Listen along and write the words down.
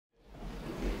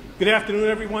Good afternoon,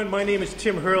 everyone. My name is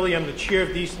Tim Hurley. I'm the chair of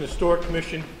the Easton Historic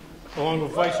Commission, along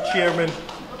with Vice Chairman,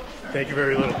 thank you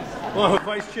very little, along with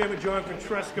Vice Chairman John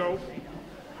Ventresco,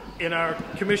 and our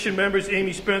commission members,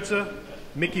 Amy Spencer,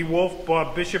 Mickey Wolf,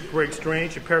 Bob Bishop, Greg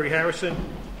Strange, and Perry Harrison.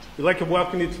 We'd like to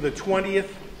welcome you to the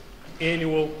 20th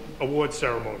annual award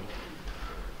ceremony.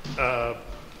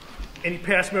 Any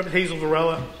past members? Hazel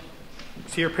Varela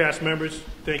is here, past members.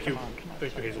 Thank you.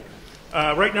 Thank you, Hazel.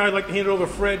 Right now, I'd like to hand it over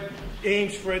to Fred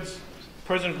Ames. Fred's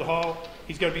president of the hall.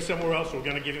 He's got to be somewhere else, so we're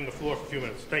going to give him the floor for a few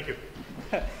minutes. Thank you.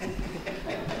 I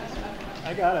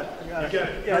got it. Yeah,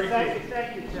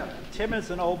 thank you, Tim. Tim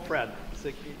is an old friend. So,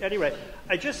 anyway,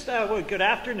 I just, good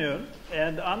afternoon,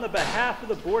 and on the behalf of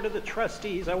the Board of the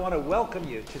Trustees, I want to welcome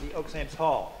you to the Oaks Ames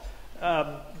Hall.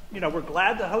 We're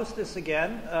glad to host this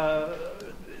again.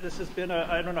 This has been,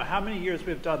 I don't know how many years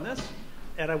we've done this,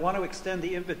 and I want to extend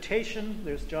the invitation,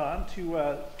 there's John,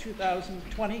 to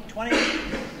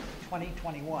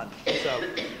 2021. So,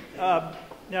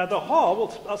 now the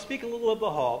hall, I'll speak a little of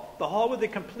the hall. The hall, with the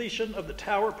completion of the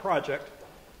tower project,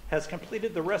 has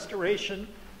completed the restoration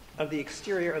of the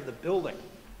exterior of the building.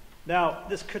 Now,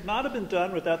 this could not have been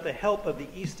done without the help of the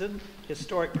Easton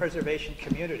Historic Preservation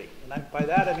community. And by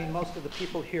that, I mean most of the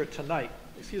people here tonight,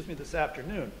 this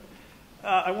afternoon.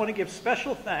 I want to give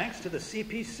special thanks to the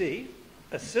CPC,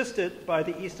 assisted by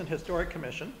the Easton Historic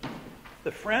Commission,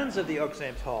 the Friends of the Oaks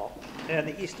Ames Hall, and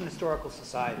the Easton Historical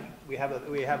Society. We have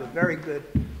a very good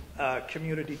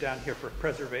community down here for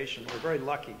preservation. We're very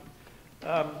lucky.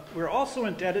 We're also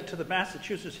indebted to the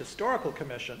Massachusetts Historical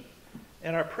Commission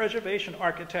and our preservation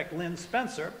architect, Lynn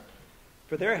Spencer,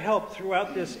 for their help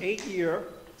throughout this 8-year,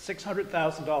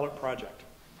 $600,000 project.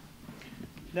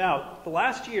 Now, the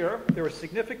last year, there were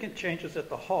significant changes at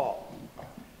the hall.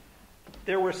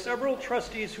 There were several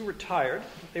trustees who retired.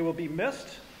 They will be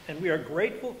missed, and we are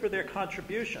grateful for their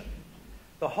contribution.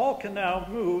 The hall can now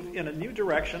move in a new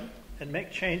direction and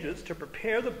make changes to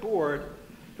prepare the board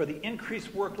for the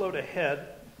increased workload ahead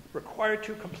required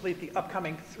to complete the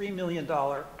upcoming $3 million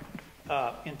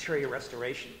interior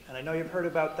restoration. And I know you've heard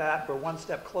about that. We're one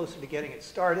step closer to getting it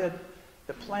started.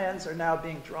 The plans are now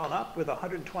being drawn up with a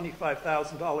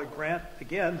 $125,000 grant,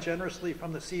 again, generously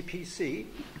from the CPC.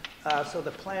 So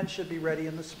the plan should be ready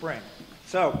in the spring.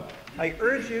 So I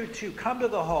urge you to come to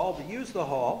the hall, to use the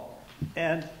hall,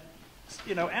 and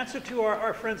answer to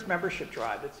our Friends membership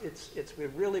drive.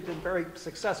 We've really been very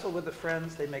successful with the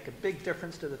Friends. They make a big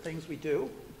difference to the things we do.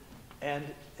 And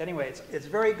anyway, it's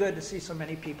very good to see so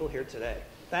many people here today.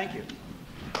 Thank you.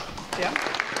 Tim?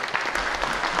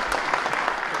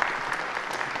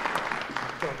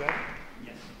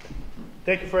 Yes.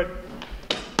 Thank you, Fred.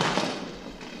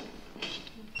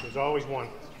 There's always one.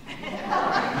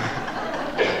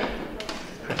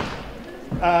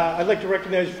 I'd like to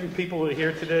recognize a few people who are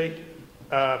here today.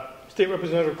 State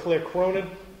Representative Claire Cronin,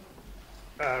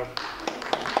 our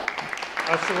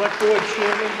Select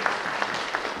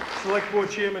Board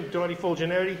Chairman, Donnie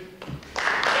Fulgenetti,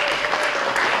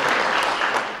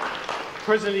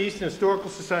 President of the Easton Historical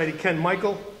Society, Ken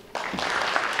Michael,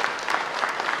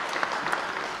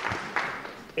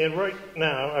 and right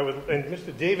now, and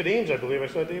Mr. David Ames, I believe. I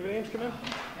saw David Ames come in.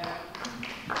 Yeah.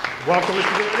 Welcome,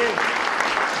 Mr. David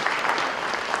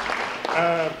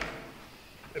Ames.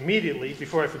 Immediately,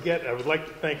 before I forget, I would like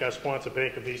to thank our sponsor,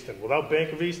 Bank of Easton. Without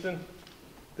Bank of Easton,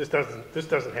 this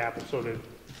doesn't happen. So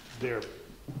they're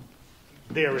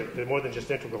more than just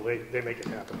integral. They make it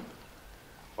happen.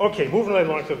 Okay, moving right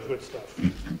along to the good stuff.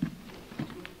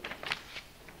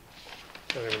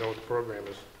 I don't even know what the program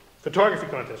is. Photography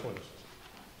contest winners.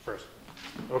 First.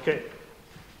 Okay.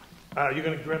 You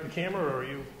going to grab the camera, or are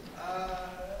you?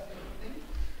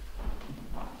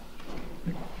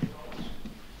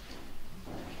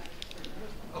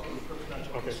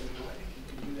 Okay.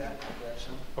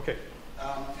 Okay.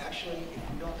 Actually, if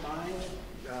you don't mind,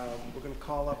 we're going to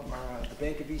call up the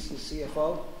Bank of Easton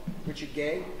CFO, Richard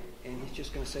Gay, and he's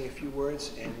just going to say a few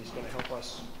words, and he's going to help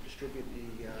us distribute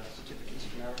the certificates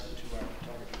of merit to our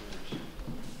photography winners.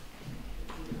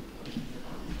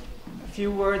 A few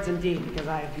words indeed, because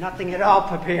I have nothing at all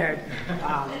prepared.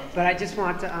 But I just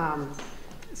want to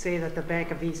say that the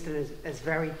Bank of Easton is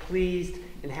very pleased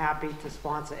and happy to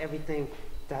sponsor everything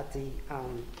that the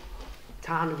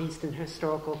Town of Easton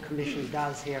Historical Commission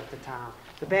does here at the town.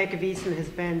 The Bank of Easton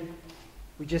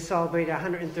we just celebrated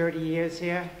 130 years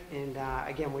here, and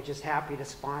again, we're just happy to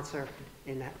sponsor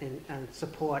and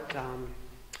support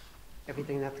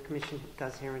everything that the commission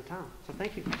does here in town. So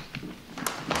thank you.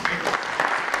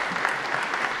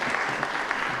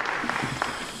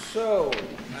 So,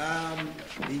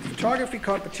 the photography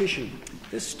competition,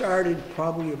 this started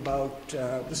probably about,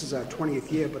 this is our 20th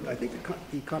year, but I think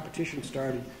the competition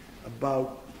started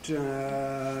about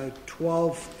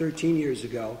 12, 13 years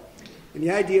ago. And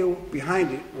the idea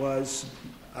behind it was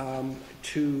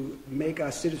to make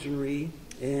our citizenry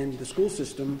and the school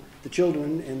system, the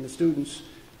children and the students,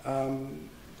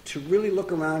 to really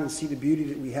look around and see the beauty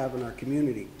that we have in our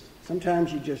community.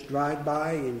 Sometimes you just drive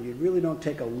by and you really don't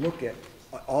take a look at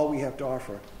all we have to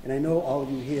offer. And I know all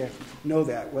of you here know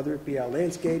that, whether it be our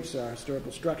landscapes, our historical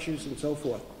structures, and so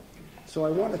forth. So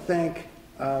I want to thank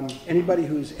anybody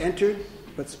who's entered,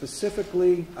 but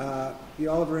specifically the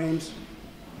Oliver Ames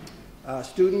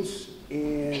students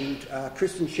and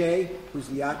Kristen Shea, who's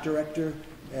the art director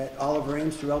at Oliver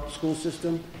Ames throughout the school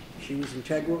system. She was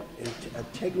integral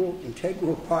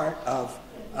part of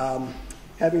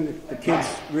having the kids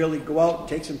really go out and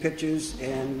take some pictures,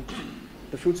 and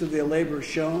the fruits of their labor are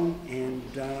shown. And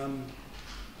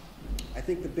I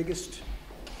think the biggest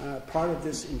part of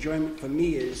this enjoyment for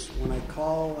me is when I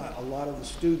call a lot of the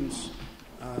students,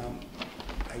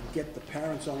 I get the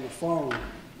parents on the phone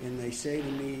and they say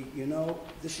to me, you know,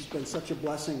 this has been such a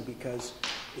blessing because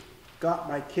it got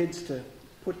my kids to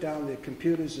put down their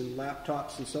computers and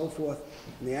laptops and so forth,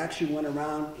 and they actually went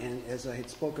around and, as I had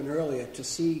spoken earlier, to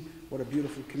see what a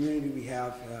beautiful community we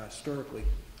have historically.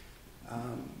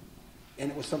 And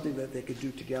it was something that they could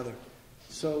do together.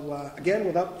 So again,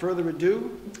 without further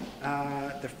ado,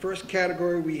 the first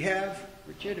category we have,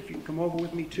 Richard, if you can come over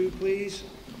with me too, please,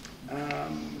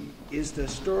 is the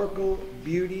historical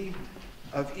beauty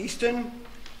of Easton.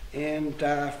 And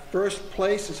first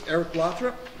place is Eric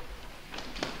Lothrop.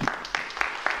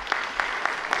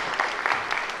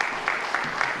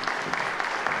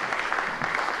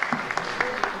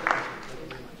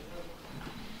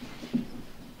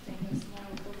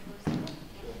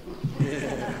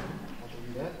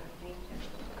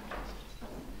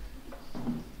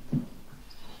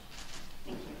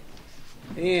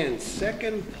 And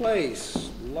second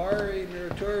place, Laurie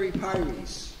Muratori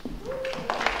Pires.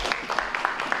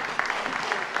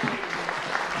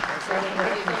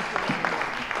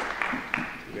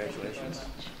 Congratulations.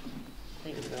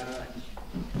 Thank you very much.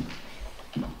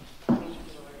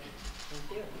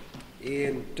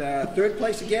 And third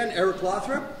place again, Eric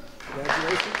Lothrop.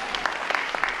 Congratulations.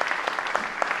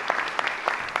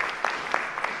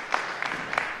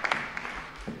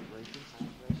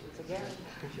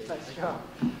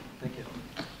 Thank you.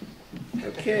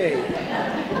 Okay.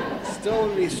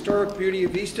 Still in the historic beauty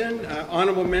of Easton,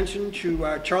 honorable mention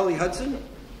to Charlie Hudson.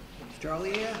 Is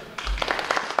Charlie here?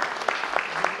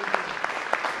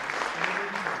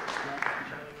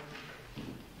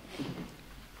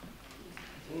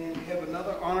 And we have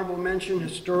another honorable mention,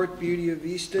 historic beauty of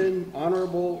Easton,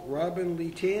 Honorable Robin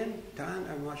Lee Tan.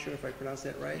 I'm not sure if I pronounced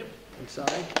that right. I'm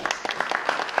sorry.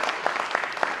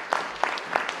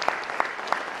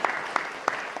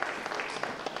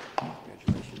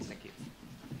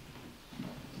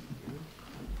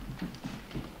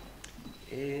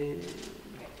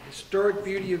 Historic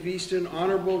beauty of Easton,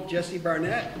 Honorable Jesse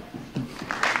Barnett.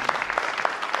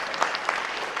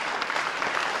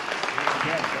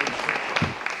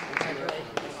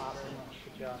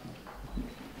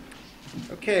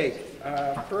 Okay,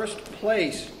 first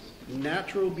place,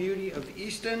 Natural Beauty of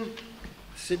Easton,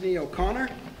 Sydney O'Connor.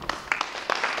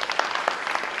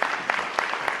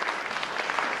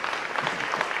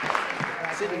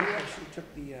 Sydney actually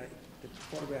took the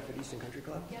photograph at Easton Country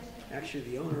Club. Yes. Actually,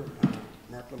 the owner,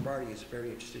 Mark Lombardi, is very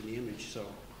interested in the image, so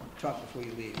talk before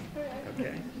you leave.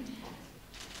 Okay.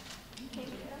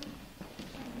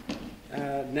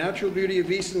 Natural Beauty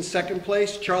of Easton, second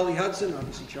place, Charlie Hudson.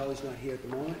 Obviously, Charlie's not here at the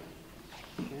moment.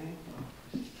 Okay.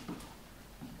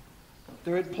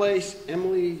 Third place,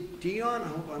 Emily Dion. I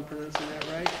hope I'm pronouncing that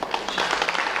right.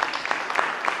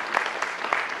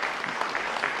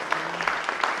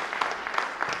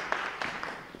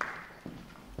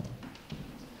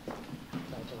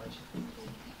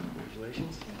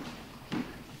 Congratulations.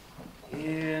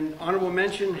 And honorable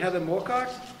mention, Heather Moorcock.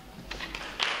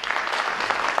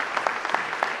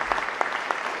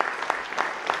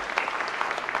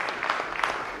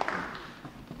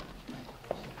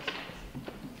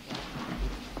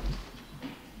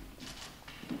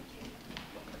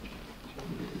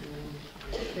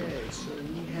 Okay, so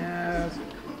we have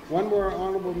one more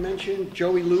honorable mention,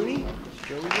 Joey Looney.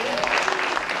 Joey Looney.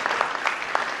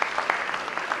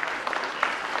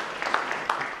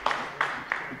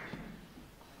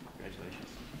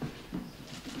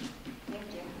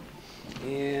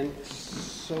 And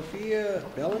Sophia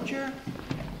Bellinger.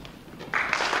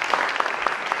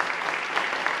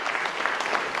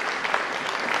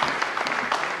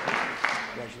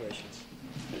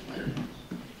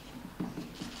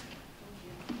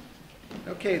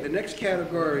 Okay, the next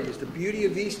category is the beauty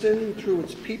of Easton through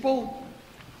its people.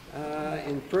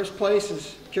 In first place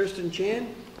is Kirsten Chan.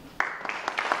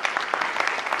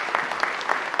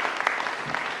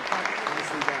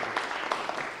 Nicely done.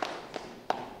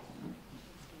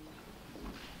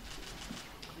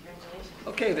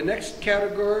 Okay, the next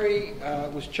category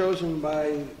was chosen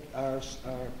by our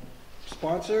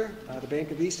sponsor, the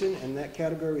Bank of Easton, and that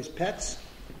category is pets,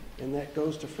 and that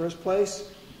goes to first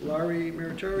place, Laurie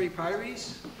Muratori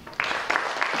Pires.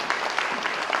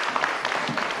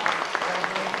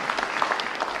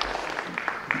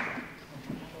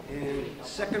 And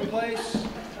second place,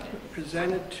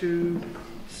 presented to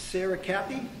Sarah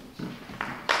Cathy.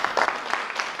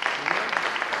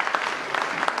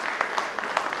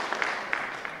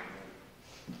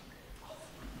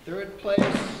 Third place,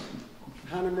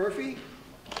 Hannah Murphy.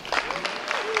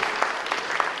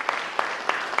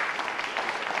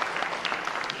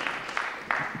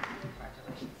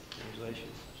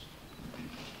 Congratulations.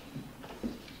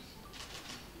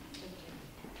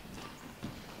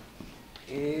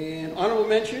 And honorable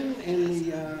mention in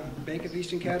the Bank of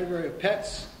Easton category of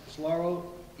pets is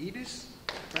Laurel Edis.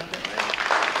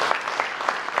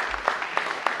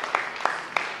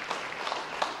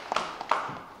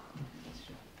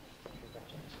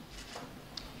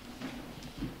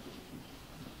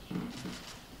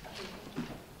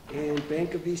 And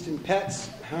Bank of Easton Pets,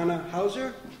 Hannah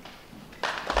Hauser.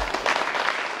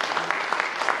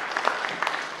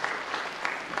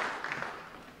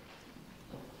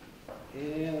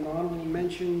 And an honorable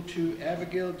mention to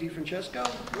Abigail DiFrancesco.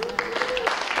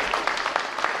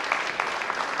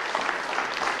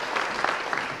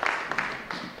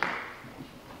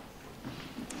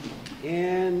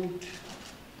 And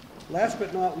last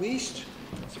but not least,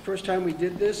 it's the first time we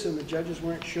did this and the judges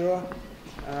weren't sure.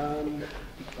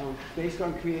 Based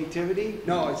on creativity.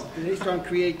 No, it's based on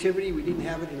creativity. We didn't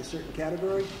have it in a certain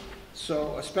category.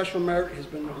 So a special merit has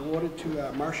been awarded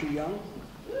to Marcia Young.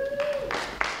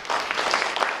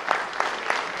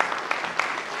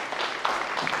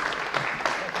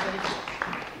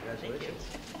 Congratulations.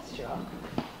 Nice job.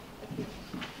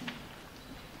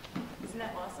 Isn't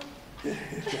that awesome?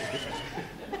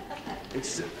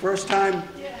 It's the first time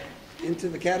into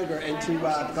the category, into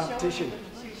the competition.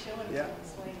 Yeah.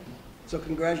 So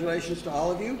congratulations to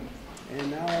all of you.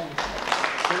 And now I'll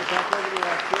turn it back over to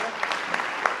our chair.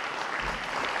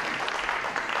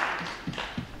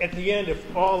 At the end,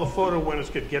 if all the photo winners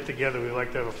could get together, we'd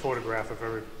like to have a photograph of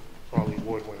all the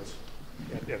award winners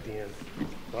at the end.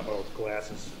 Uh-oh,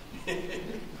 glasses.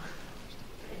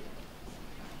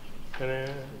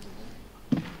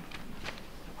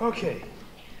 Okay,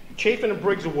 Chafin and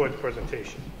Briggs Award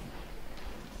presentation.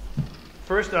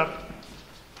 First up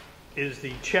is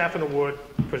the Chaffin Award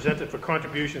presented for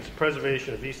contributions to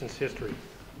preservation of Easton's history.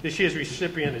 This year's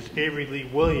recipient is Avery Lee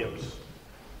Williams.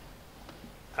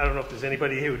 I don't know if there's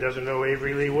anybody here who doesn't know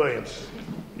Avery Lee Williams.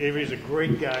 Avery is a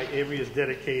great guy. Avery has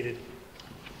dedicated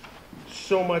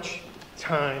so much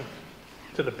time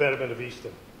to the betterment of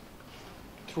Easton.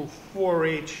 Through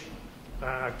 4-H,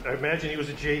 I imagine he was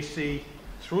a JC,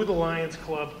 through the Lions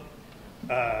Club.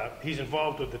 He's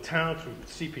involved with the town through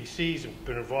CPCs and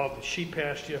been involved in sheep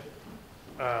pasture.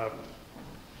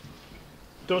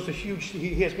 Those are huge.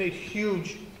 He has made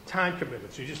huge time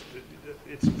commitments.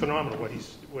 It's phenomenal what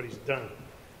he's done.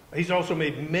 He's also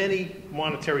made many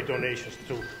monetary donations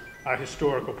to our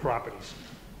historical properties.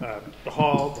 The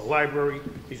hall, the library.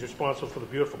 He's responsible for the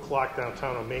beautiful clock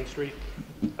downtown on Main Street.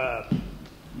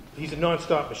 He's a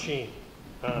non-stop machine.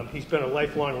 He's been a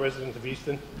lifelong resident of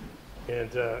Easton,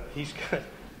 and he's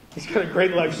got a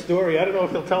great life story. I don't know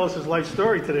if he'll tell us his life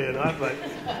story today or not, but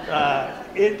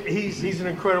he's an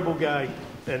incredible guy.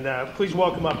 And please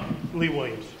welcome up Lee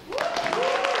Williams.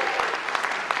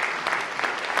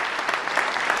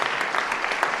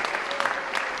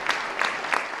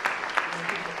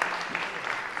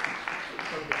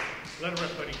 Let her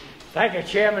rip, buddy. Thank you,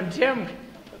 Chairman Tim.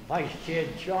 Vice Chair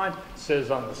John serves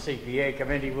on the CPA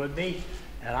committee with me,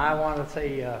 and I want to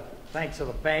say thanks to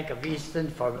the Bank of Easton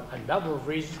for a number of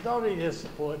reasons, not only their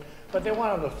support, but they're one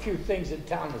of the few things in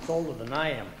town that's older than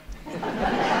I am.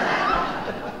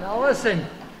 Now listen,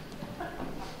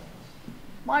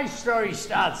 my story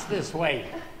starts this way.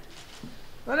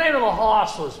 The name of the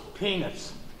horse was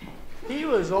Peanuts. He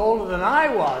was older than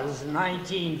I was in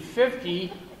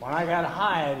 1950 when I got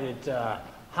hired at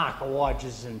Harker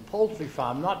Watches and Poultry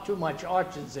Farm. Not too much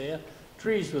orchards there,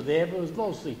 trees were there, but it was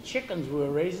mostly chickens we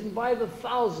were raising by the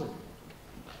thousand.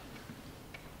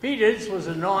 Peanuts was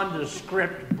a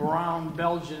nondescript brown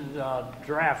Belgian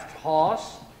draft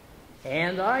horse,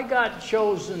 and I got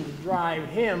chosen to drive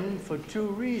him for two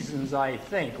reasons, I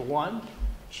think. One,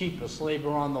 cheapest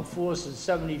labor on the force at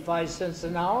 75 cents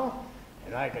an hour,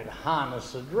 and I could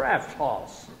harness a draft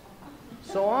horse.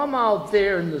 So I'm out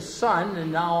there in the sun,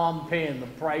 and now I'm paying the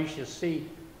price. You see,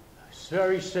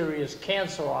 very serious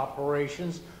cancer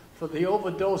operations for the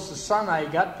overdose of sun I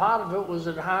got. Part of it was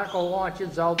at Harco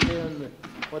Orchards out there in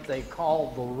what they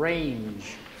call the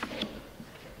range.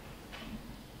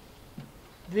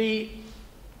 The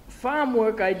farm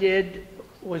work I did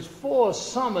was 4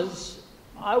 summers.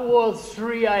 I wore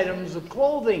 3 items of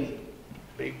clothing: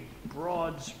 big,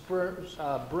 broad,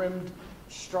 brimmed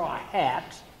straw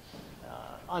hat,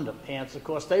 underpants, of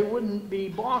course. They wouldn't be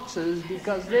boxers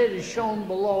because they'd have shown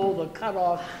below the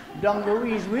cut-off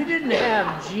dungarees. We didn't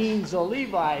have jeans or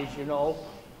Levi's, you know,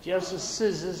 just the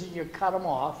scissors, and you cut them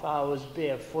off. I was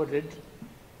barefooted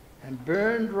and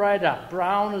burned right up,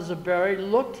 brown as a berry,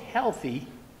 looked healthy,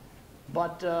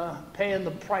 but paying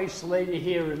the price later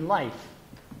here in life.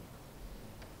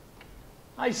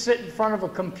 I sit in front of a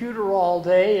computer all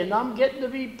day, and I'm getting to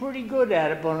be pretty good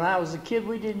at it. But when I was a kid,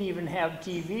 we didn't even have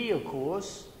TV, of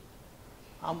course.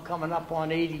 I'm coming up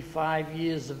on 85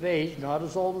 years of age, not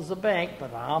as old as the bank,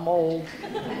 but I'm old.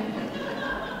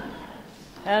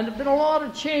 And there have been a lot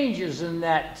of changes in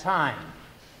that time.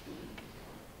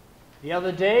 The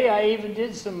other day, I even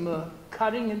did some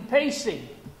cutting and pasting.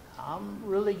 I'm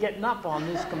really getting up on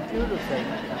this computer thing.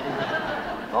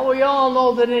 Well, we all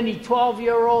know that any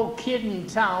 12-year-old kid in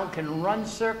town can run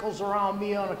circles around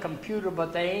me on a computer,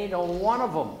 but they ain't no one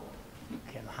of them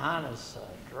can harness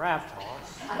a draft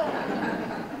horse.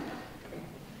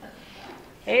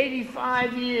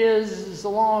 85 years is a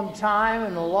long time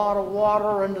and a lot of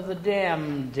water under the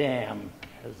dam,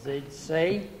 as they'd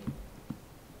say.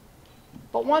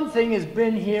 But one thing has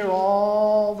been here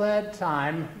all that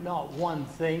time, not one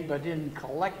thing, but in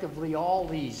collectively all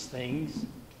these things.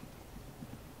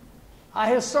 Our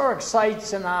historic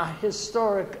sites and our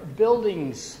historic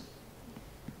buildings.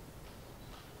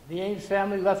 The Ames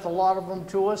family left a lot of them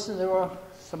to us, and there were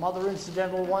some other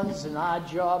incidental ones, and our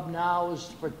job now is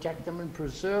to protect them and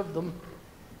preserve them.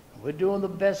 We're doing the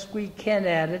best we can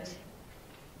at it.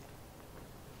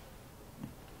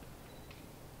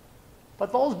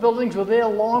 But those buildings were there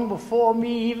long before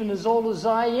me, even as old as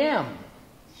I am,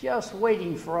 just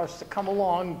waiting for us to come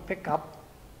along and pick up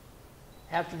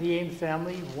after the Ames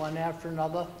family, one after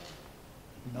another,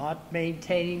 not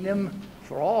maintaining them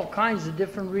for all kinds of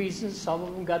different reasons. Some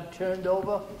of them got turned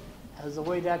over, as the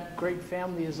way that great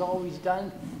family has always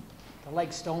done, to like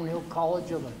Stonehill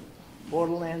College or the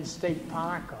Borderlands State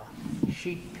Park or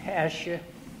sheep pasture.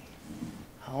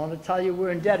 I want to tell you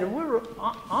we're indebted.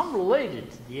 I'm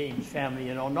related to the Ames family,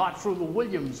 you know, not through the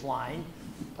Williams line,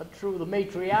 but through the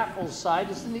matriarchal side.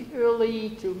 It's in the early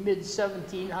to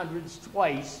mid-1700s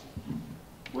twice.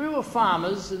 We were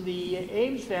farmers, and the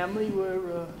Ames family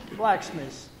were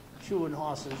blacksmiths, shoeing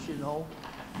horses, you know.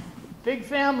 Big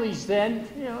families then,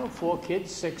 you know, 4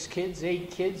 kids, 6 kids, 8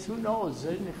 kids, who knows?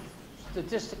 And if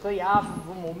statistically half of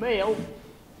them were male,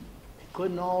 they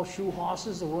couldn't all shoe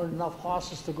horses. There weren't enough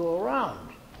horses to go around.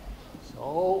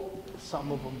 So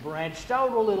some of them branched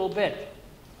out a little bit.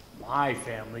 My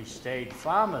family stayed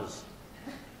farmers.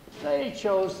 They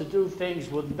chose to do things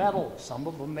with metal. Some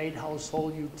of them made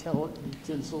household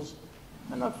utensils,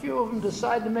 and a few of them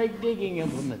decided to make digging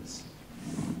implements.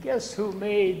 Guess who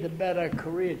made the better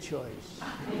career choice?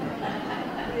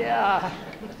 Yeah,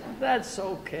 that's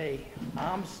okay.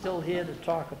 I'm still here to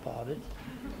talk about it.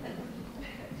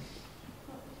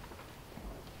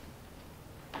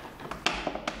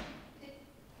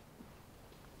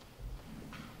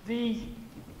 The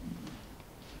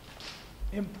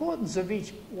importance of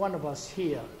each one of us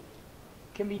here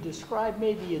can be described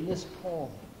maybe in this poem.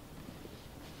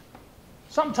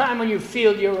 Sometime when you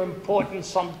feel you're important,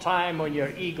 sometime when your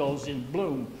ego's in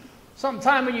bloom,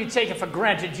 sometime when you take it for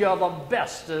granted you're the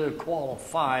best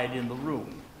qualified in the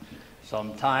room,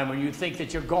 sometime when you think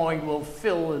that your going will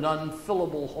fill an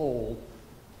unfillable hole,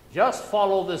 just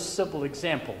follow this simple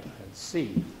example and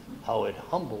see how it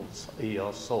humbles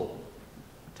your soul.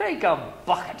 Take a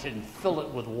bucket and fill it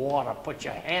with water. Put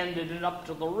your hand in it up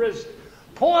to the wrist.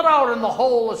 Pull it out, and the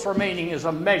hole that's remaining is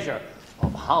a measure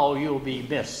of how you'll be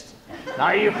missed.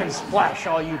 Now you can splash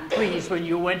all you please when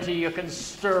you enter. You can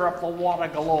stir up the water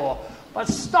galore. But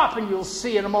stop and you'll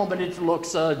see in a moment it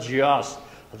looks just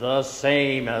the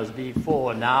same as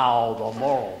before. Now the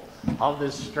moral of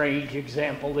this strange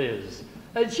example is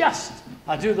just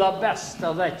do the best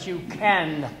that you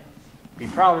can. Be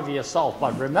proud of yourself,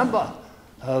 but remember,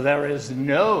 there is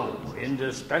no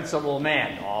indispensable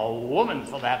man, or woman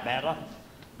for that matter,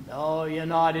 No, you're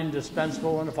not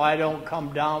indispensable, and if I don't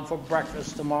come down for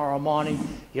breakfast tomorrow morning,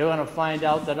 you're going to find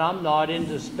out that I'm not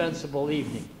indispensable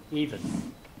even.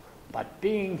 But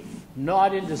being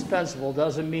not indispensable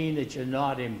doesn't mean that you're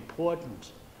not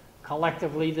important.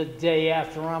 Collectively, the day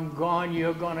after I'm gone,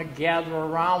 you're going to gather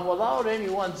around without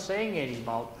anyone saying anything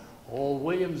about, oh,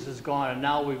 Williams is gone and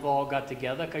now we've all got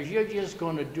together, because you're just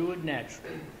going to do it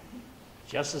naturally.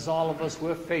 Just as all of us,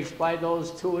 we're faced by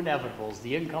those two inevitables,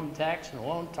 the income tax, and I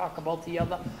won't talk about the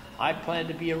other. I plan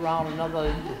to be around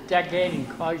another decade and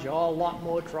cause you all a lot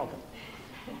more trouble.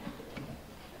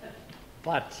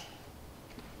 But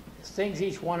there's things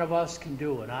each one of us can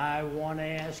do, and I want to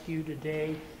ask you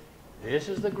today, this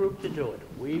is the group to do it.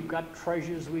 We've got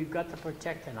treasures we've got to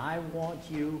protect, and I want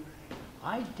you,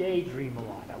 I daydream a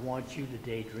lot. I want you to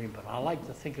daydream, but I like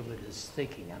to think of it as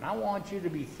thinking. And I want you to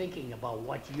be thinking about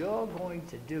what you're going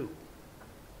to do.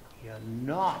 You're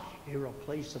not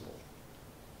irreplaceable,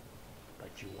 but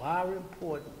you are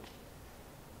important.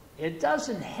 It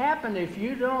doesn't happen if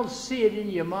you don't see it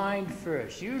in your mind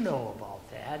first. You know about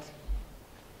that.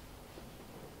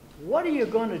 What are you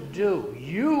going to do?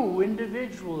 You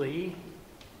individually,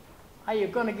 are you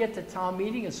going to get to town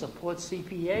meeting and support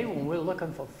CPA when we're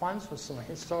looking for funds for some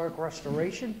historic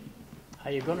restoration?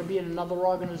 Are you going to be in another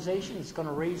organization that's going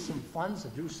to raise some funds to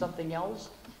do something else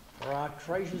for our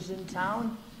treasures in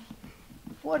town?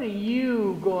 What are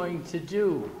you going to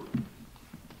do?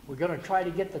 We're going to try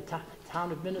to get the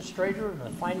town administrator and the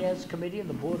finance committee and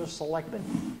the board of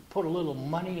selectmen put a little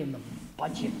money in the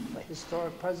budget for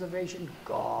historic preservation.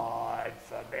 God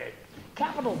forbid.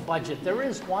 Capital budget, there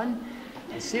is one.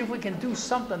 And see if we can do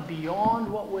something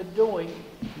beyond what we're doing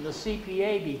in the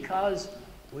CPA, because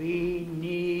we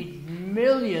need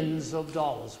millions of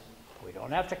dollars. We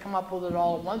don't have to come up with it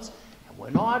all at once, and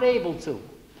we're not able to.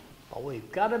 But we've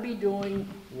got to be doing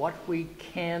what we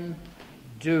can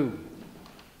do.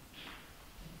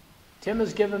 Tim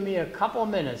has given me a couple of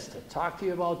minutes to talk to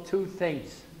you about two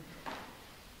things.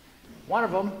 One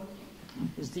of them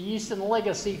is the Eastern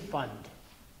Legacy Fund.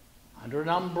 Under an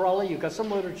umbrella, you've got some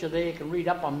literature there you can read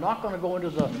up. I'm not going to go into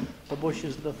the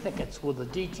bushes, the thickets with the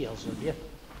details of you.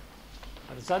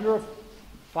 But it's under a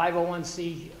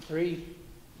 501c3,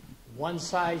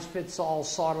 one-size-fits-all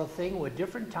sort of thing where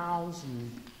different towns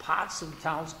and parts of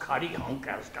towns, Cuddy Hunk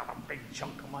has got a big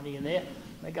chunk of money in there.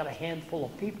 They got a handful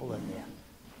of people in there.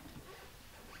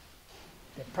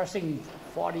 They're pressing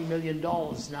 $40 million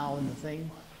now in the thing.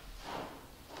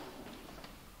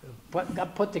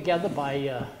 Got put together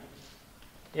by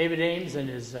David Ames and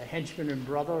his henchman and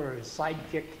brother, or his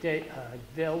sidekick,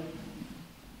 Bill.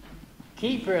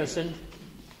 Key person,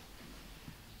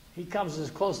 he comes as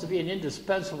close to being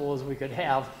indispensable as we could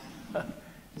have,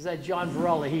 is that John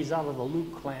Varela. He's out of the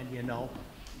Luke clan, you know.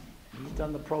 He's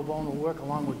done the pro bono work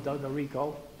along with Doug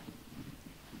Arico.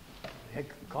 We had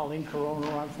Colleen Corona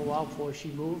on for a while before she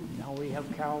moved. Now we have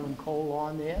Carolyn Cole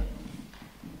on there.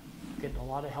 Getting a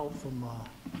lot of help from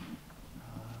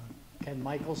Ken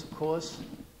Michaels, of course.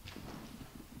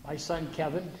 My son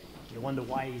Kevin, you wonder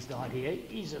why he's not here.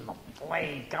 He's in the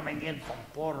plane coming in from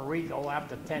Puerto Rico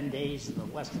after 10 days in the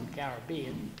Western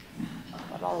Caribbean.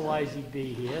 But otherwise he'd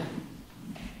be here.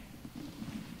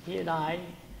 He and I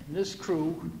and this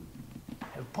crew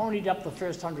have ponied up the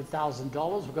first $100,000.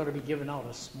 We're going to be giving out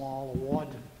a small award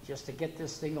just to get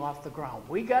this thing off the ground.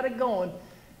 We got it going.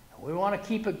 We want to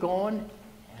keep it going.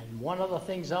 And one of the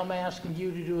things I'm asking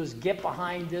you to do is get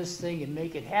behind this thing and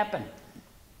make it happen.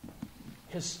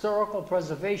 Historical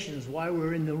preservation is why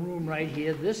we're in the room right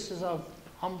here. This is an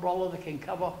umbrella that can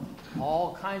cover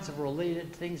all kinds of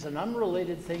related things and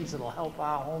unrelated things that will help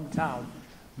our hometown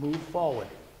move forward.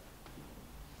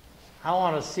 I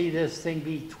want to see this thing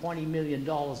be $20 million in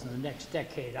the next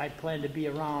decade. I plan to be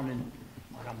around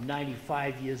when I'm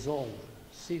 95 years old.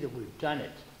 See that we've done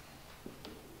it.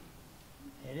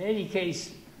 In any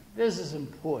case, this is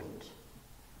important.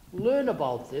 Learn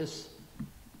about this.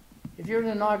 If you're in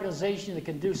an organization that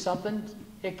can do something,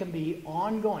 it can be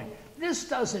ongoing. This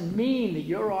doesn't mean that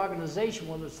your organization,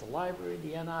 whether it's the library,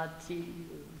 the NRT,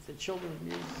 the Children's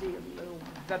Museum, the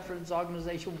Veterans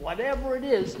Organization, whatever it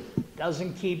is,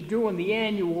 doesn't keep doing the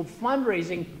annual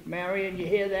fundraising. Marion, you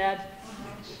hear that?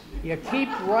 You keep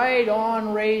right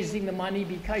on raising the money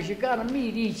because you got to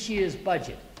meet each year's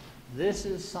budget. This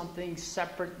is something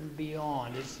separate and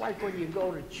beyond. It's like when you go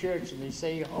to church and they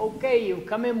say, okay, you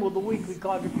come in with a weekly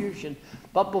contribution,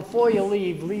 but before you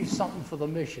leave something for the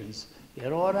missions. You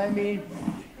know what I mean?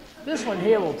 This one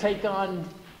here will take on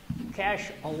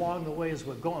cash along the way as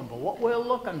we're going, but what we're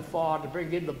looking for to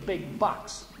bring in the big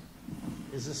bucks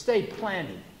is estate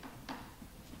planning.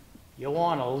 You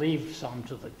want to leave some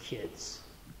to the kids.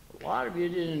 A lot of you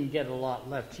didn't get a lot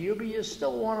left to you, but you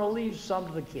still want to leave some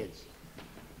to the kids.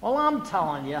 Well, I'm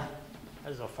telling you,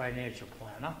 as a financial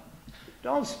planner,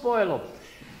 don't spoil them.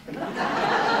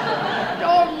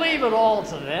 Don't leave it all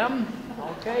to them,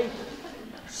 okay?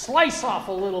 Slice off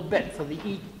a little bit for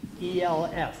the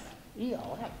ELF.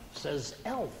 ELF says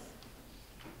elf.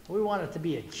 We want it to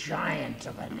be a giant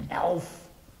of an elf,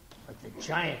 like the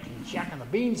giant in Jack and the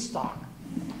Beanstalk.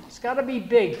 It's got to be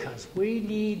big because we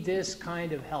need this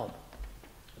kind of help.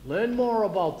 Learn more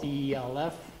about the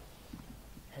ELF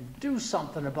and do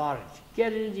something about it.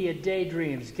 Get it into your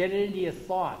daydreams. Get it into your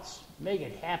thoughts. Make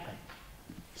it happen.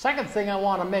 Second thing I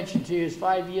want to mention to you is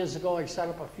 5 years ago I set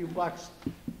up a few bucks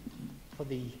for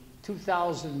the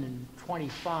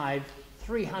 2025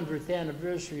 300th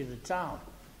anniversary of the town.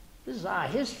 This is our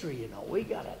history, you know. We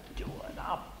got to do it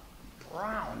up.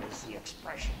 Brown, as the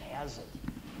expression has it.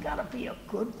 Got to be a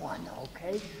good one,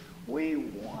 okay? We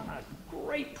want a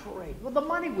great parade. Well, the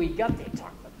money we got, they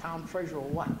talked to the town treasurer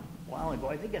a while ago.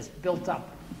 I think it's built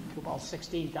up to about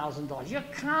 $16,000. You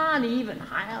can't even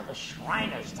hire the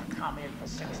Shriners to come in for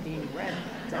 $16,000.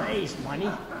 Today's money.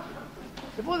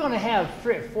 If we're going to have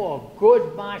 3 or 4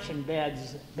 good marching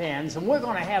bands, and we're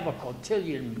going to have a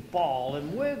cotillion ball,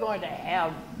 and we're going to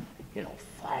have, you know,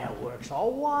 fireworks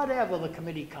or whatever the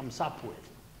committee comes up with,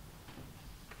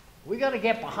 we got to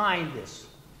get behind this.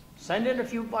 Send in a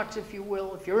few bucks if you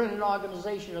will. If you're in an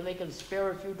organization and they can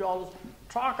spare a few dollars,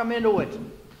 talk them into it.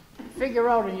 Figure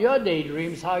out in your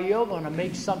daydreams how you're going to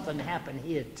make something happen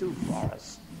here too for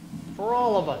us, for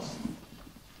all of us.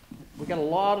 We got a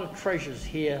lot of treasures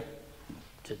here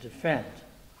to defend.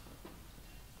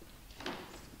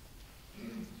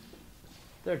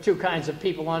 There are 2 kinds of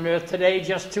people on earth today,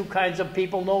 just 2 kinds of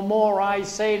people, no more, I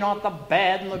say, not the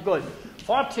bad and the good.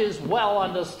 For 'tis well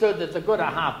understood that the good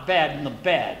are half bad and the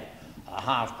bad are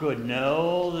half good.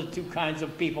 No, the 2 kinds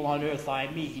of people on earth I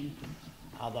mean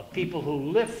are the people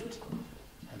who lift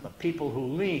and the people who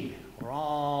lean. We're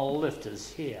all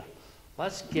lifters here.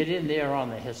 Let's get in there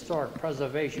on the historic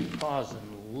preservation cause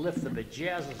and lift the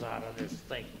bejazzles out of this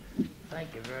thing.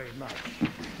 Thank you very much.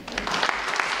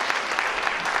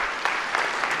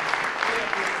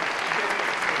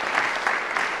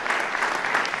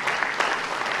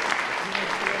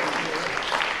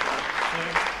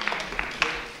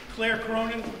 Claire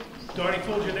Cronin, Donnie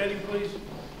Fulgenetti, please.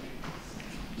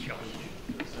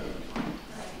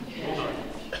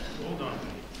 Hold on.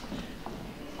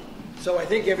 So I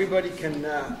think everybody can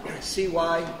see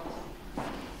why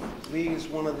Lee is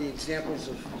one of the examples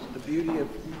of the beauty of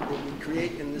what we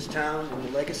create in this town and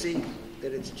the legacy,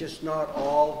 that it's just not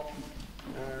all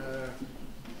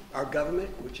our government,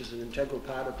 which is an integral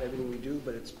part of everything we do,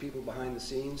 but it's people behind the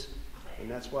scenes, and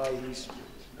that's why he's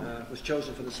was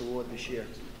chosen for this award this year.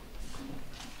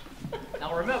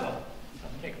 Now remember, I'll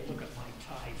take a look at my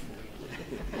tie for you.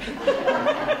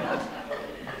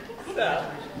 So,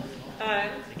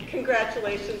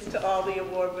 congratulations to all the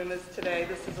award winners today.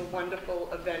 This is a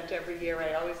wonderful event every year.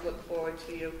 I always look forward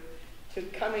to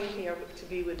coming here to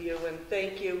be with you, and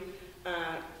thank you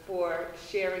for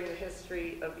sharing the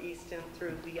history of Easton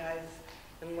through the eyes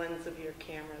and lens of your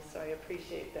cameras, so I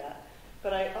appreciate that.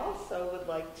 But I also would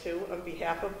like to, on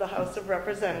behalf of the House of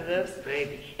Representatives,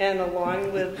 and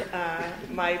along with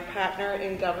my partner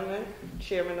in government,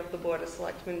 Chairman of the Board of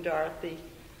Selectmen, Dorothy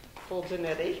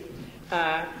Fulgenetti,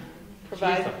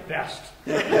 provide the best.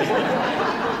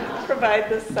 provide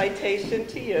this citation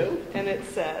to you, and it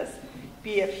says,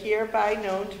 "Be it hereby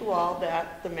known to all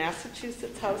that the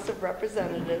Massachusetts House of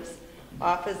Representatives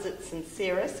offers its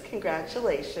sincerest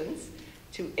congratulations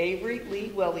to Avery Lee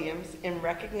Williams in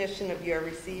recognition of your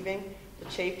receiving the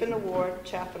Chapin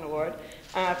Award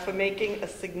for making a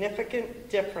significant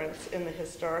difference in the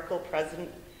historical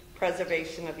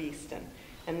preservation of Easton.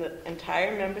 And the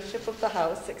entire membership of the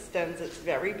House extends its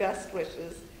very best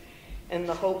wishes in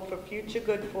the hope for future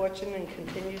good fortune and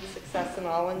continued success in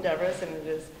all endeavors, and it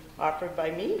is offered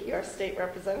by me, your state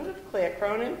representative, Claire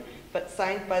Cronin, but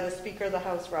signed by the Speaker of the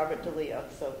House, Robert DeLeo.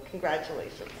 So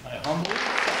congratulations." I humbly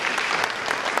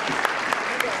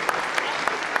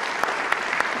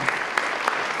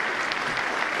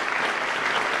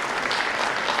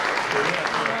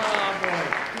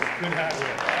Good hat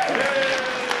here.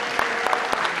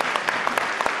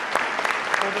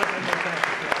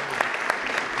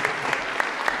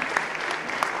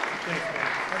 Thanks, man.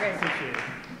 Okay. Appreciate it.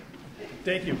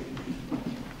 Thank you.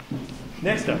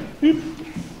 Next up.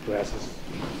 Glasses.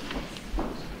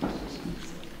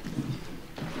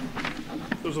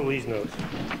 Those are Lee's notes.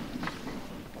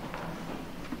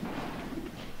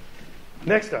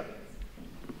 Next up.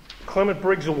 Clement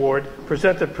Briggs Award,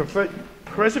 presented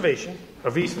preservation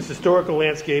of Easton's historical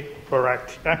landscape or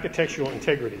architectural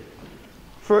integrity.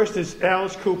 First is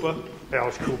Alice Cooper.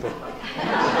 Alice Cooper.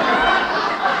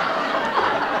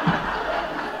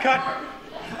 Cut.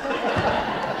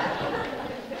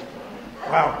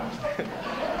 Wow.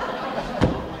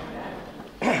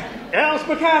 Alice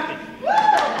McCarthy.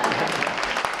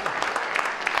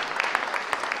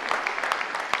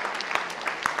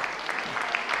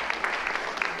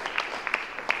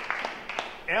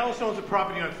 Alice owns a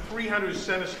property on 300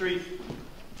 Center Street.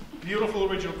 Beautiful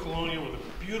original colonial with a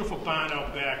beautiful barn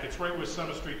out back. It's right where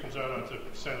Summer Street comes out onto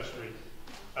Center Street.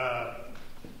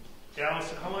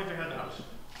 Alice, how long have you had the house?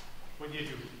 When did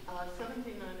you?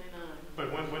 1799.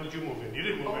 But when did you move in? You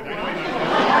didn't move in. I know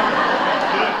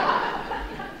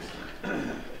you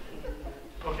didn't.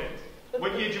 Okay.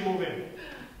 What year did you move in?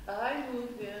 I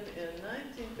moved in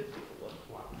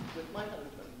 1954 with my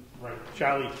husband. Right.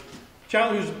 Charlie,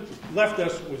 who's left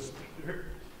us,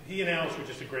 he and Alice were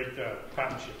just a great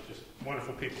partnership, just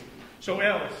wonderful people. So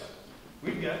Alice,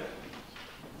 we've got.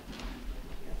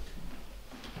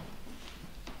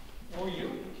 Or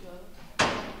you.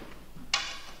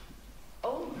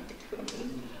 Oh my goodness.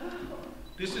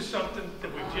 This is something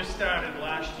that we've just started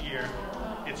last year.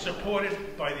 It's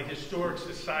supported by the Historic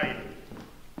Society.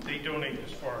 They donate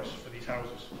this for us for these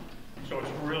houses. So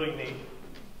it's really neat.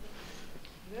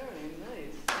 Very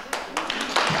nice.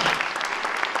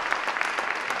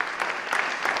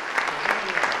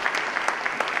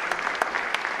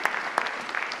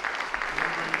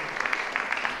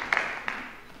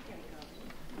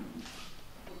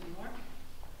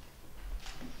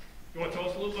 You want to tell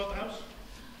us a little about the house?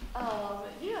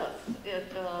 Yes,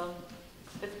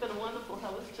 it's been a wonderful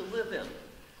house to live in.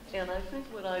 And I think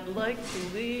what I'd like to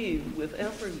leave with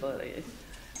everybody,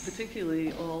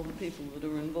 particularly all the people that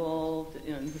are involved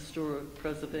in historic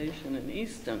preservation in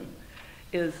Easton,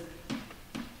 is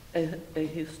a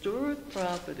historic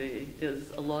property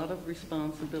is a lot of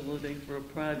responsibility for a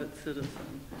private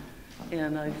citizen.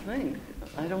 And I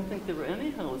don't think there are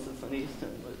any houses in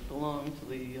Easton that belong to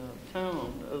the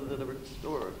town that are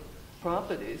historic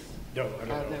properties. No, I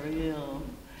don't know. Yeah.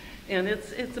 And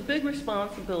it's a big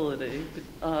responsibility,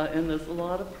 and there's a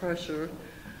lot of pressure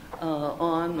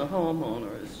on the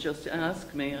homeowners. Just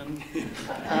ask me, and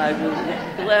I will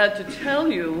be glad to tell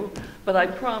you, but I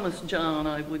promised John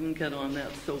I wouldn't get on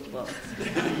that soapbox.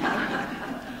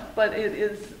 But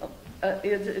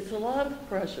it's a lot of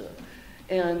pressure.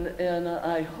 And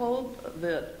I hope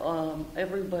that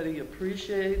everybody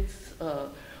appreciates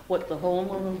what the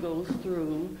homeowner goes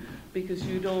through, because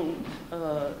you don't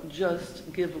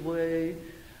just give away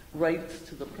rights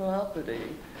to the property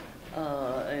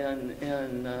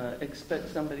and expect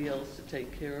somebody else to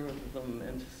take care of them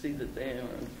and to see that they are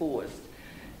enforced.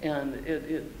 And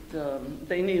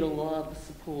they need a lot of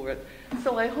support.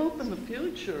 So I hope in the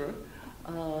future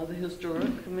the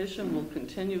Historic Commission will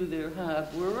continue their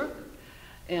hard work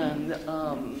and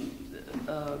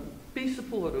be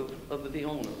supportive of the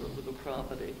owner of the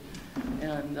property.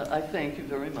 And I thank you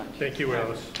very much. Thank you,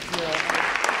 Alice. Yeah.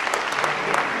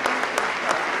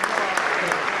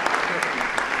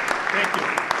 Thank you.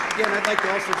 Again, I'd like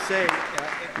to also say,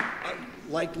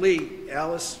 like Lee,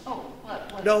 Alice. Oh,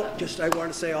 what? No, just I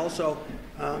want to say also,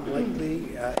 like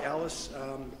Lee, Alice,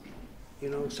 you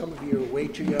know, some of you are way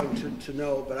too young to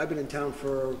know, but I've been in town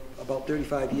for about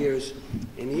 35 years,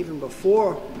 and even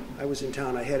before I was in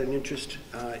town, I had an interest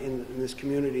in this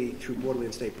community through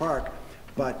Borderland State Park.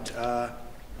 But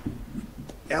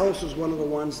Alice was one of the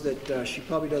ones that she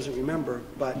probably doesn't remember,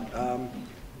 but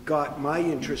got my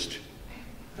interest,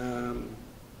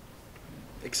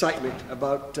 excitement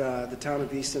about the town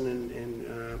of Easton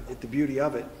and the beauty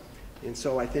of it. And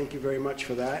so I thank you very much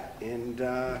for that. And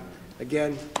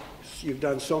again, you've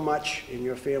done so much in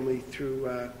your family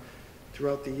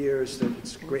throughout the years that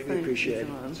it's greatly appreciated.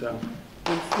 So.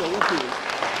 And thank you.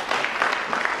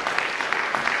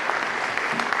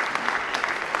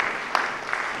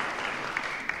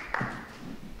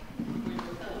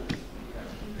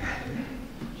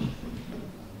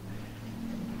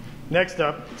 Next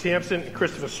up, Sampson and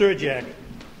Christopher Surjak,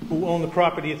 who own the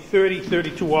property at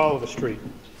 3032 Oliver Street.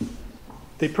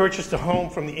 They purchased a home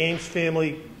from the Ames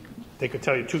family, they could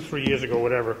tell you 2-3 years ago,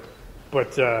 whatever,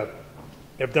 but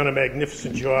have done a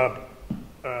magnificent job.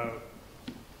 I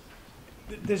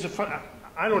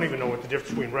don't even know what the difference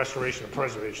between restoration and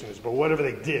preservation is, but whatever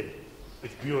they did,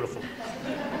 it's beautiful.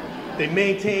 They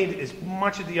maintained as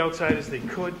much of the outside as they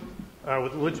could,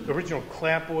 with original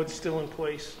clapboards still in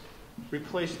place,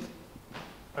 replaced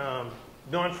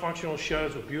non-functional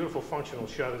shutters with beautiful functional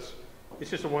shutters. It's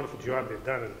just a wonderful job they've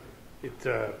done, and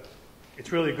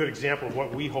it's really a good example of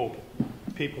what we hope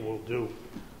people will do.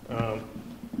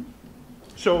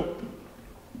 So,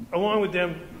 along with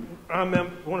them,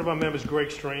 one of our members,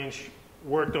 Greg Strange,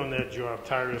 worked on that job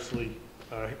tirelessly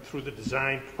through the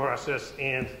design process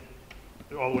and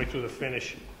all the way through the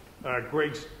finish.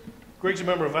 Greg's a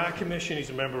member of our commission. He's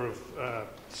a member of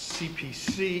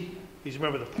CPC. He's a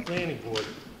member of the planning board.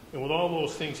 And with all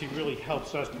those things, he really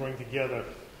helps us bring together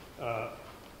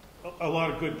a lot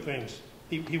of good things.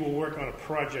 He will work on a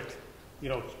project,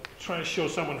 trying to show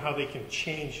someone how they can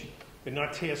change and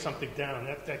not tear something down.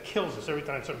 That kills us every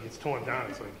time something gets torn down.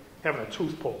 It's like having a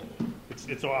tooth pulled.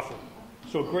 It's awful.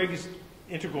 So Greg is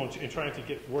integral in trying to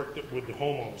get work with the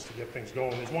homeowners to get things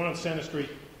going. There's one on Center Street.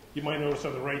 You might notice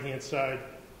on the right-hand side.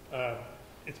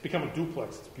 It's become a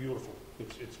duplex. It's beautiful.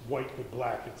 It's white with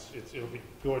black. It'll be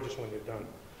gorgeous when they're done.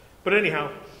 But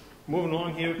anyhow, moving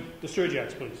along here, the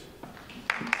Surjats, please.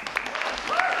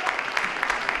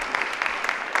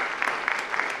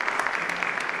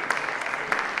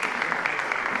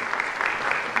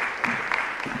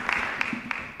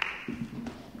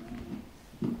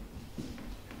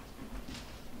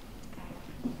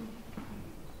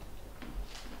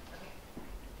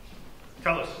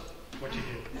 Tell us what you did.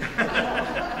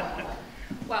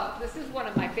 Well, this is one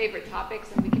of my favorite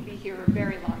topics, and we could be here a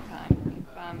very long time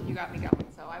if you got me going,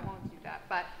 so I won't do that.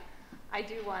 But I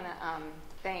do want to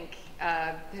thank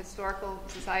the Historical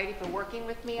Society for working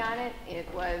with me on it. It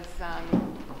was,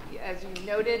 as you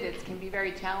noted, it can be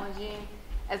very challenging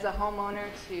as a homeowner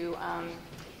to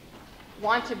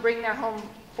want to bring their home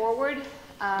forward,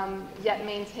 yet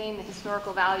maintain the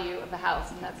historical value of the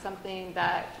house, and that's something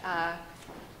that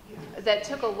that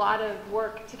took a lot of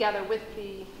work together with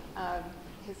the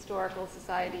Historical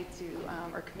Society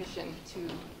or Commission to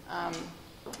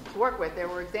work with. There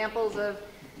were examples of,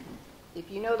 if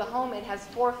you know the home, it has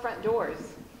 4 front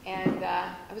doors, and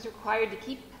I was required to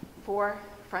keep 4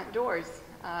 front doors.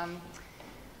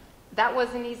 That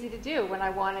wasn't easy to do when I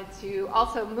wanted to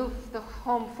also move the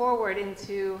home forward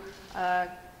into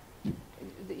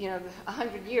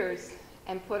 100 years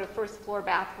and put a first floor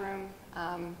bathroom,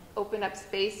 open up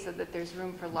space so that there's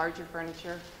room for larger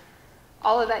furniture.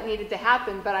 All of that needed to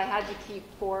happen, but I had to keep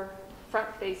 4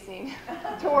 front-facing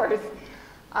doors.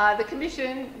 The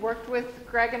commission worked with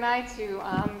Greg and I to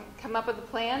come up with a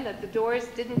plan that the doors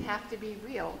didn't have to be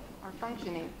real or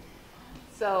functioning.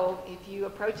 So if you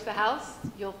approach the house,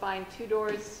 you'll find 2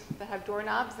 doors that have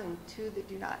doorknobs and 2 that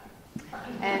do not.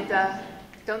 And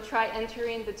don't try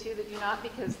entering the 2 that do not,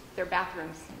 because they're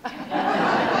bathrooms.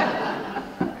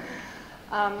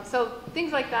 So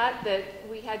things like that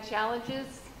we had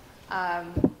challenges.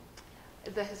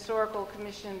 The Historical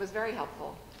Commission was very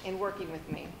helpful in working with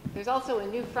me. There's also a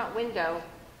new front window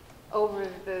over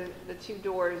the 2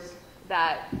 doors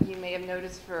that you may have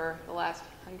noticed for the last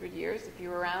 100 years, if you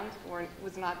were around, or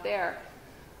was not there.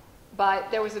 But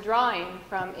there was a drawing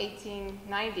from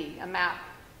 1890, a map,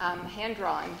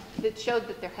 hand-drawn, that showed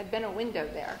that there had been a window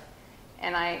there.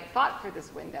 And I fought for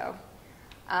this window.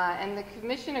 And the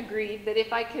commission agreed that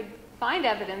if I could find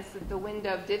evidence that the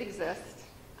window did exist,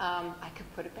 I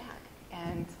could put it back.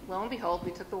 And lo and behold,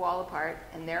 we took the wall apart,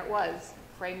 and there it was,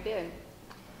 framed in.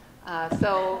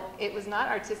 So it was not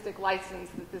artistic license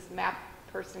that this map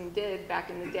person did back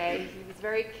in the day. He was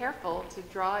very careful to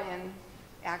draw in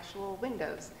actual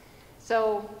windows.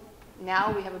 So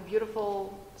now we have a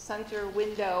beautiful center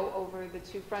window over the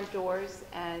 2 front doors,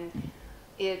 and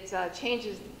it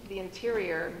changes the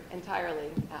interior entirely.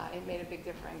 It made a big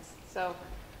difference. So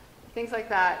things like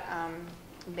that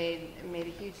made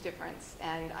a huge difference.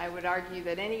 And I would argue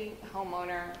that any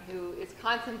homeowner who is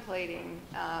contemplating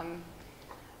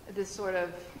this sort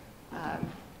of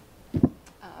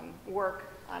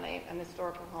work on an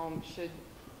historical home should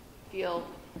feel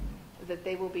that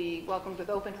they will be welcomed with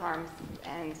open arms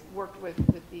and worked with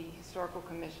the Historical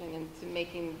Commission into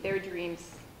making their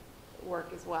dreams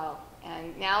work as well.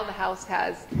 And now the house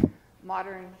has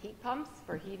modern heat pumps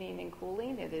for heating and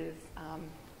cooling. It is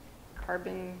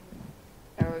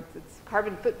its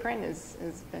carbon footprint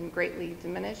has been greatly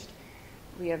diminished.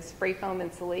 We have spray foam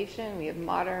insulation. We have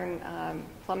modern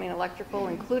plumbing, electrical,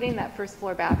 including that first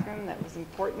floor bathroom that was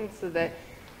important so that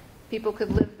people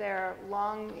could live there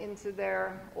long into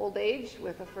their old age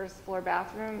with a first floor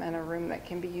bathroom and a room that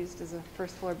can be used as a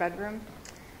first floor bedroom.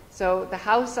 So the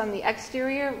house on the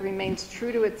exterior remains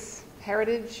true to its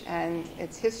heritage and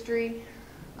its history,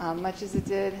 much as it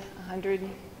did 100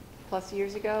 plus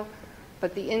years ago.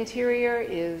 But the interior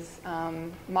is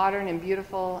modern and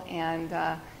beautiful,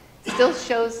 and still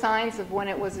shows signs of when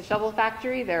it was a shovel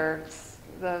factory.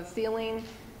 The ceiling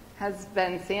has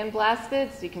been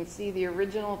sandblasted, so you can see the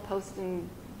original post and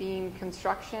beam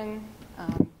construction.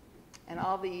 and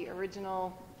all the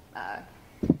original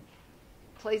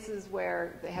places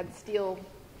where they had steel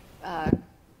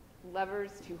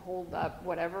levers to hold up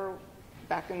whatever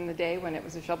back in the day when it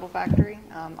was a shovel factory.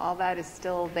 All that is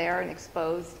still there and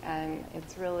exposed, and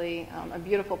it's really a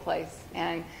beautiful place.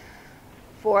 And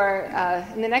for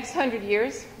in the next 100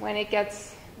 years, when it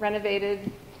gets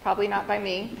renovated, probably not by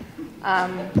me,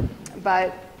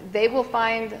 but they will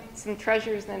find some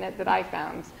treasures in it that I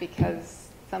found, because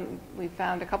we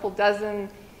found a couple dozen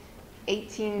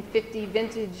 1850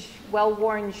 vintage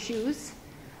well-worn shoes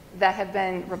that have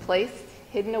been replaced,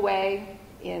 hidden away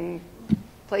in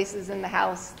places in the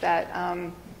house that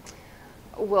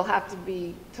will have to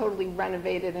be totally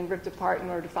renovated and ripped apart in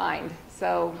order to find.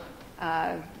 So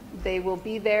they will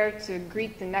be there to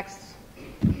greet the next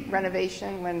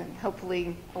renovation, when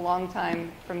hopefully a long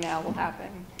time from now will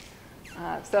happen.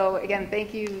 So again,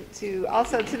 thank you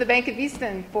also to the Bank of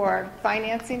Easton for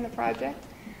financing the project.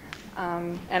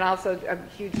 And also a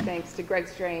huge thanks to Greg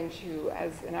Strange, who,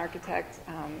 as an architect,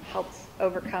 helped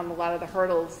overcome a lot of the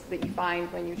hurdles that you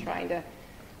find when you're trying to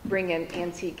bring an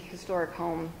antique historic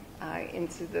home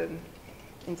into the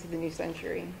new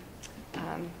century.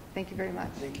 Thank you very much.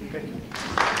 Thank you.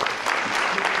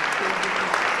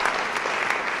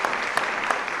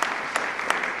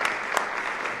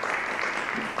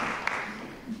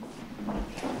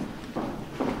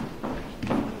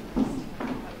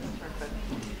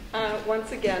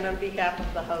 Once again, on behalf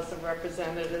of the House of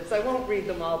Representatives, I won't read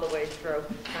them all the way through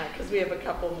because we have a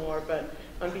couple more, but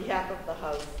on behalf of the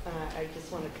House, I just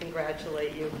want to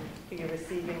congratulate you for your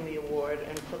receiving the award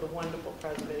and for the wonderful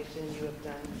preservation you have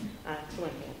done to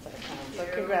enhance our town. So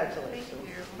congratulations.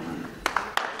 Thank you.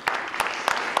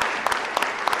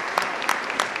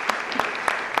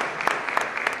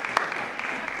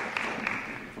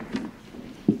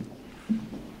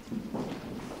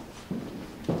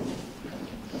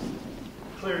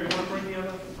 Claire, you want to bring the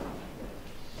other?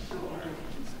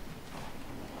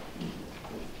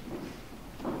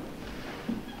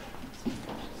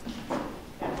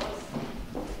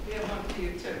 We have one for you,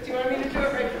 too. Do you want me to do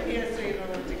it right from here so you don't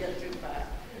have to get too far?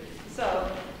 So,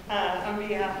 on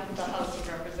behalf of the House of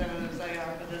Representatives, I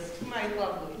offer this to my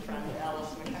lovely friend,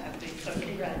 Alice McCarthy. So,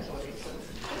 congratulations.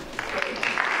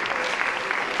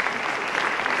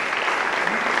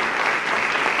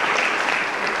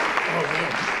 Oh,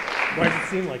 man. Why does it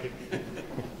seem like it?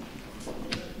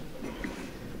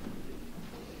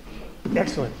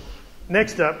 Excellent.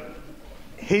 Next up,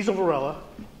 Hazel Varela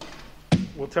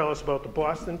will tell us about the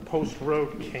Boston Post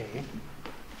Road cane.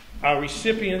 Our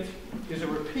recipient is a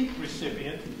repeat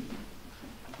recipient,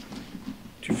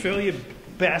 Tuphelia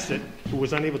Bassett, who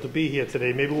was unable to be here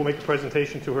today. Maybe we'll make a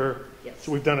presentation to her. Yes.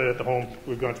 So we've done it at the home.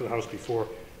 We've gone to the house before.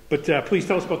 But please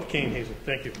tell us about the cane, Hazel.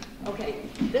 Thank you. Okay,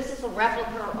 this is a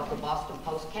replica of the Boston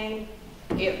Post cane.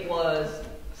 It was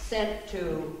sent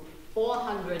to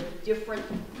 400 different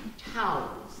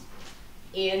towns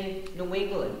in New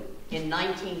England in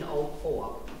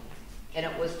 1904. And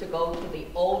it was to go to the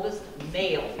oldest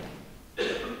male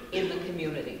in the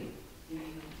community.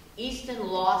 Easton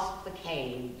lost the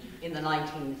cane in the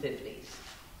 1950s,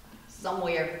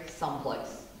 somewhere,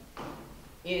 someplace.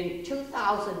 In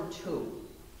 2002,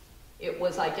 it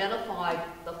was identified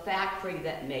the factory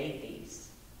that made these.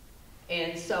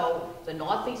 And so the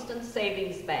Northeastern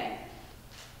Savings Bank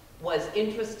was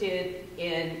interested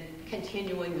in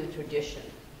continuing the tradition.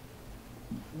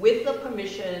 With the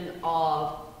permission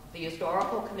of the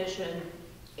Historical Commission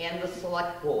and the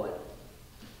Select Board,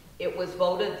 it was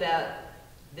voted that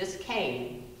this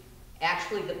cane,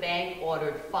 actually the bank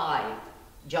ordered 5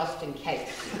 just in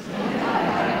case.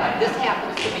 This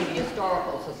happens to be the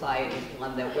Historical Society's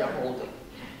one that we're holding.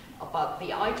 But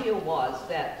the idea was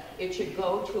that it should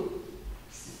go to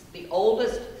the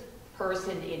oldest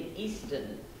person in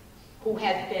Easton who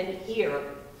had been here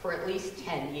for at least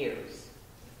 10 years.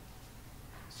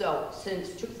 So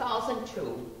since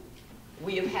 2002,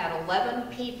 we have had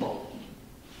 11 people,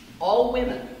 all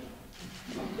women,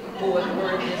 who have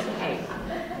earned this cane.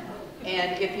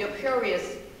 And if you're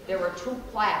curious, there are 2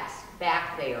 plaques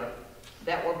back there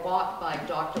that were bought by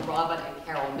Dr. Robert and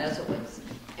Carol Mesowitz,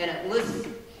 and it lists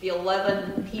the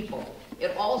 11 people.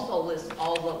 It also lists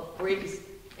all the Briggs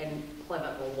and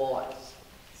Clement awards.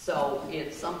 So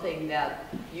it's something that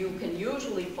you can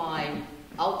usually find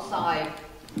outside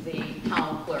the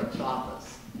town clerk's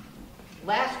office.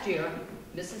 Last year,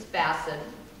 Mrs. Bassett,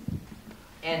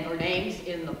 and her name's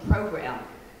in the program,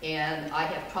 and I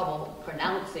have trouble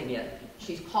pronouncing it.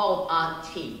 She's called Aunt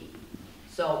T.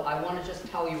 So I want to just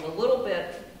tell you a little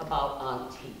bit about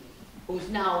Aunt T, who's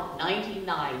now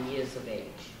 99 years of age.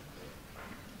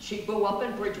 She grew up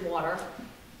in Bridgewater,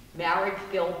 married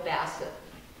Bill Bassett.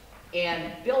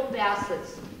 And Bill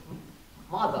Bassett's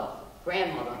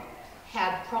grandmother,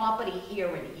 had property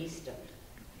here in Easton.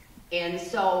 And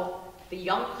so the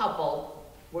young couple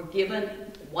were given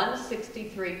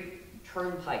 163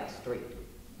 Turnpike Street.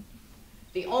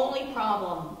 The only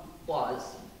problem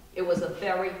was it was a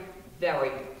very,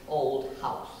 very old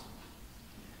house.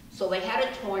 So they had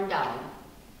it torn down.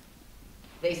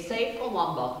 They saved for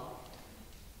lumber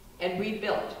and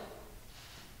rebuilt.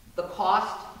 The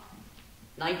cost,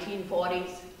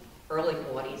 1940s, early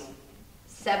 40s,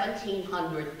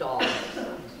 $1,700.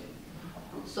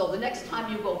 So the next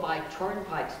time you go by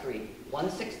Turnpike Street,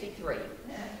 163,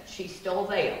 she's still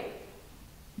there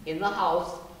in the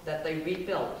house that they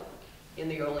rebuilt in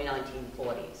the early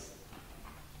 1940s.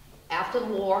 After the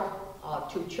war,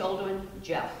 2 children,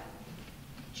 Jeff.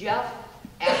 Jeff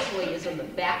actually is in the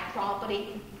back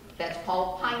property that's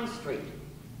called Pine Street.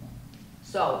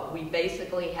 So we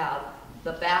basically have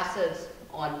the Bassetts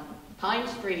on Pine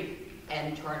Street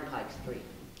and Turnpike Street.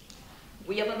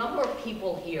 We have a number of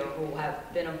people here who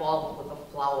have been involved with the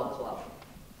Flower Club,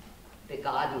 the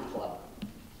Garden Club.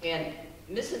 And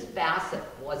Mrs. Bassett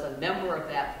was a member of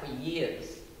that for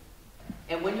years.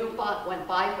 And when you went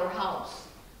by her house,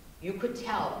 you could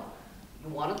tell you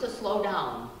wanted to slow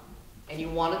down and you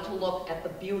wanted to look at the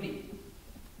beauty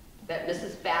that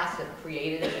Mrs. Bassett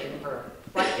created in her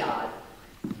front yard.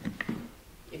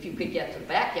 If you could get to the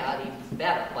backyard, even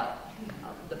better, but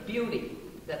the beauty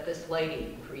that this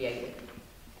lady created.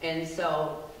 And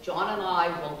so John and I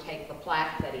will take the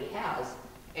plaque that he has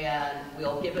and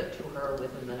we'll give it to her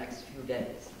within the next few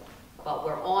days. But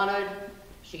we're honored.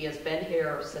 She has been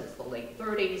here since the late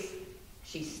 30s.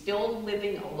 She's still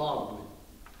living alone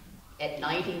at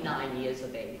 99 years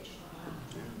of age.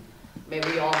 May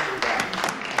we all do that.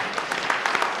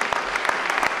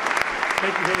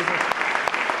 Thank you very much.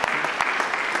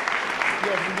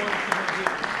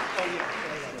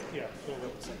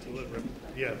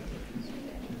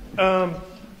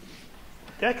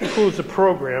 That concludes the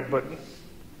program, but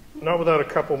not without a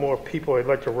couple more people I'd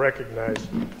like to recognize.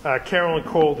 Carolyn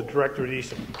Cole, the director of the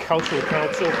Easton Cultural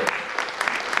Council.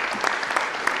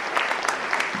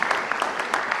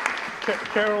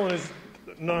 Carolyn is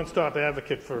a nonstop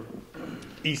advocate for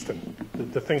Easton.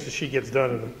 The things that she gets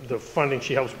done and the funding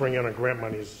she helps bring in on grant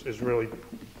money is really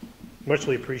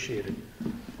muchly appreciated.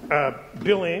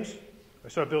 Bill Ames. I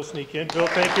saw Bill sneak in. Bill,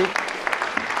 thank you.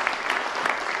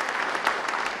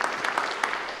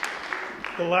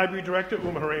 The library director,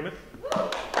 Uma Haramuth.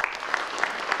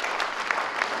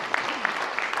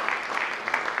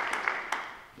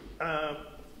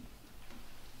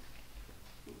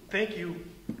 Thank you,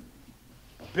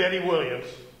 Betty Williams,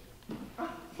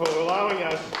 for allowing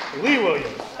us, Lee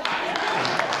Williams.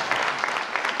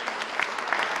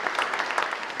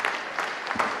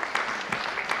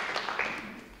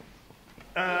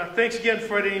 Thanks again,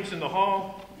 Fred Ames in the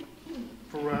hall,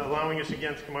 for allowing us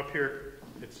again to come up here.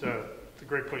 It's a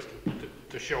great place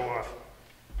to show off.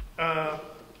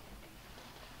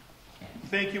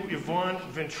 Thank you, Yvonne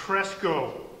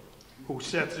Ventresco, who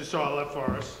sets this all up for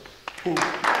us, who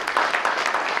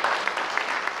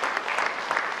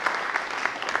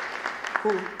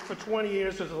for 20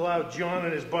 years has allowed John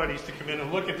and his buddies to come in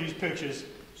and look at these pictures,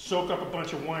 soak up a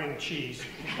bunch of wine and cheese.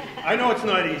 I know it's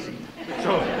not easy,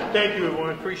 so thank you,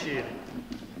 everyone. Appreciate it.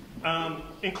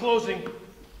 In closing,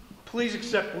 please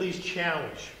accept Lee's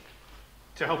challenge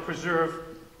to help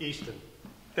preserve Easton.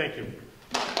 Thank you.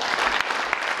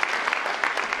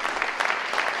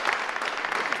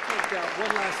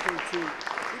 One last thing, too.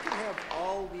 We can have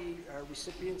all the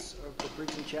recipients of the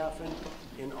Briggs and Chaffin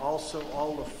and also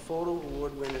all the photo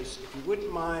award winners, if you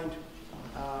wouldn't mind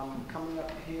coming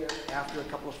up here after a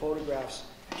couple of photographs,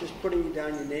 just putting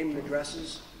down your name and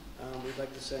addresses. We'd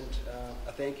like to send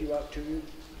a thank you out to you.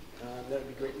 That would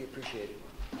be greatly appreciated.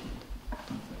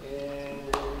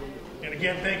 And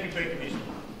again, thank you, Baker Easton.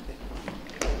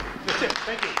 That's it.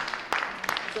 Thank you.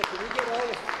 So can we get all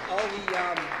the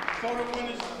Photo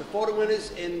winners? The photo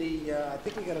winners and the, I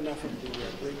think we got enough of the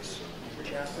Briggs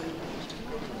Chaffin.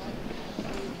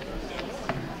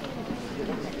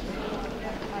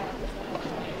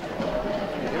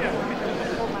 Yeah.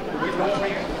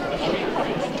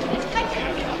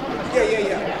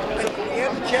 Can we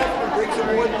have the Chaffin and Briggs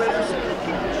award winners?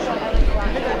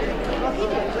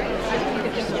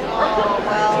 Oh,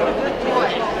 well, good boy.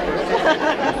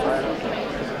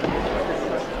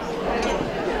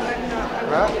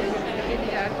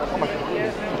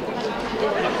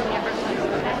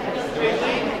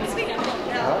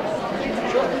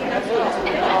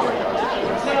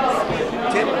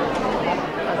 Tim?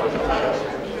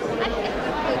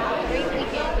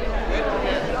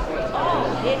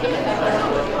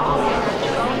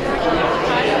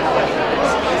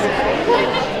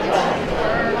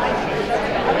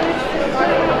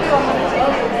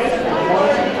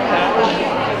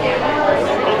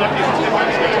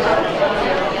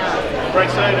 Right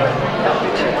side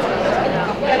up.